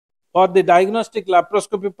For the diagnostic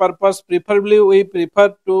laparoscopy purpose, preferably we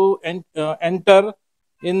prefer to enter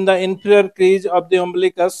in the inferior crease of the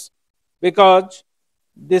umbilicus, because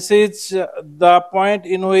this is the point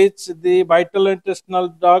in which the vital intestinal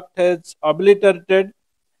duct has obliterated,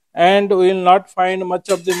 and we will not find much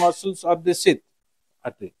of the muscles of the sheath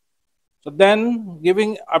artery. So then,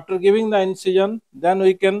 after giving the incision, then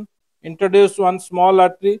we can introduce one small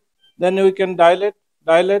artery. Then we can dilate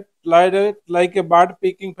like a bird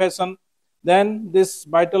peaking fashion. Then this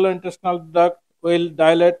vital intestinal duct will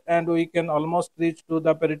dilate, and we can almost reach to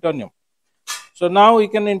the peritoneum. So now we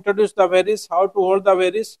can introduce the Veress. How to hold the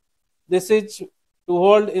Veress? This is to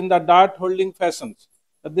hold in the dart holding fashions.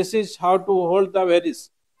 This is how to hold the Veress.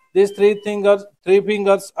 These three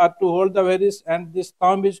fingers are to hold the Veress, and this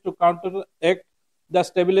thumb is to counteract the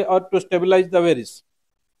stabilize the Veress.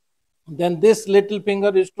 Then this little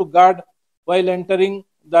finger is to guard while entering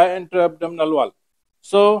the intra-abdominal wall.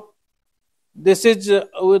 So this is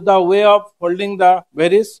the way of holding the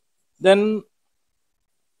Veress. Then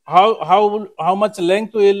how much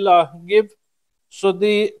length will give? So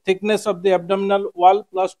the thickness of the abdominal wall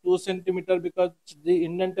plus 2 centimeter, because the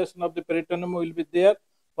indentation of the peritoneum will be there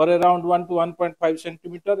for around 1 to 1.5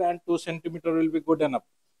 centimeter, and 2 centimeter will be good enough.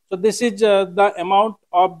 So this is the amount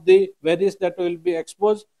of the Veress that will be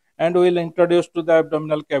exposed, and we will introduce to the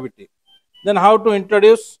abdominal cavity. Then how to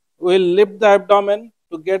introduce? We will lift the abdomen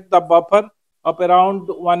to get the buffer of around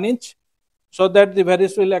 1 inch, so that the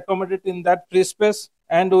Veress will accommodate in that free space,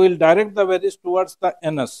 and we will direct the Veress towards the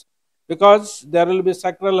anus, because there will be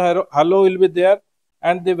sacral hollow will be there,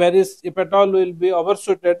 and the Veress, if at all will be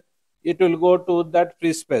overshooted, it will go to that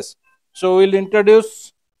free space. So we will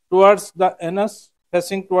introduce towards the anus,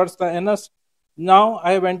 facing towards the anus. Now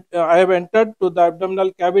I have entered to the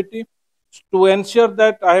abdominal cavity. To ensure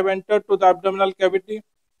that I have entered to the abdominal cavity,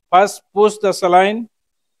 first push the saline.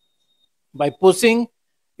 By pushing,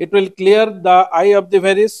 it will clear the eye of the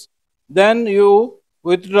Veress. Then you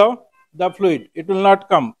withdraw the fluid. It will not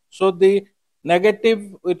come. So the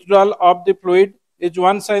negative withdrawal of the fluid is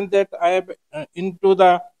one sign that I have into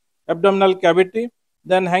the abdominal cavity.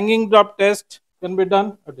 Then hanging drop test can be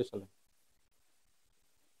done.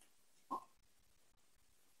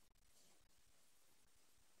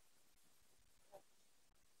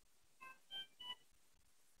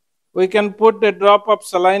 We can put a drop of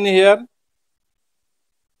saline here.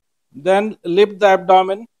 Then lift the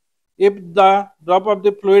abdomen. If the drop of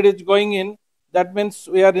the fluid is going in, that means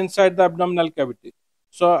we are inside the abdominal cavity.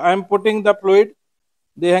 So I am putting the fluid,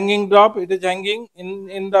 the hanging drop, it is hanging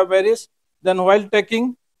in the Veress. Then while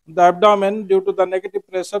taking the abdomen, due to the negative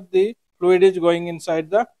pressure, the fluid is going inside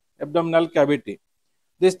the abdominal cavity.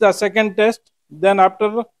 This is the second test. Then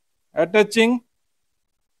after attaching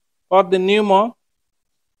for the pneumo,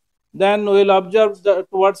 then we will observe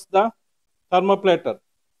towards the thermoplater.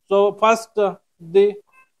 So first the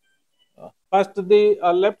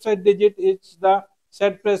left side digit is the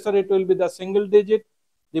set pressure. It will be the single digit.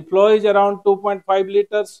 The flow is around 2.5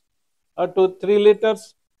 liters to 3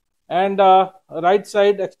 liters. And right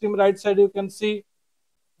side, extreme right side, you can see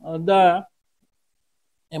the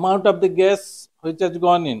amount of the gas which has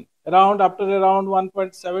gone in. After around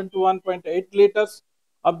 1.7 to 1.8 liters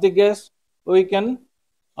of the gas, we can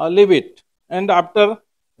leave it. And after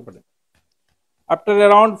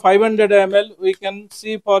around 500 ml, we can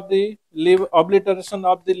see for the obliteration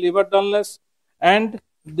of the liver dullness, and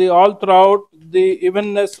all throughout the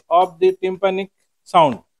evenness of the tympanic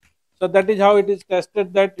sound. So that is how it is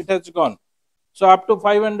tested that it has gone. So up to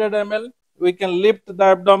 500 ml, we can lift the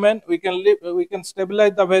abdomen, we can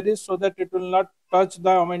stabilize the Veress so that it will not touch the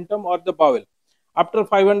omentum or the bowel. After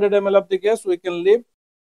 500 ml of the gas, we can leave,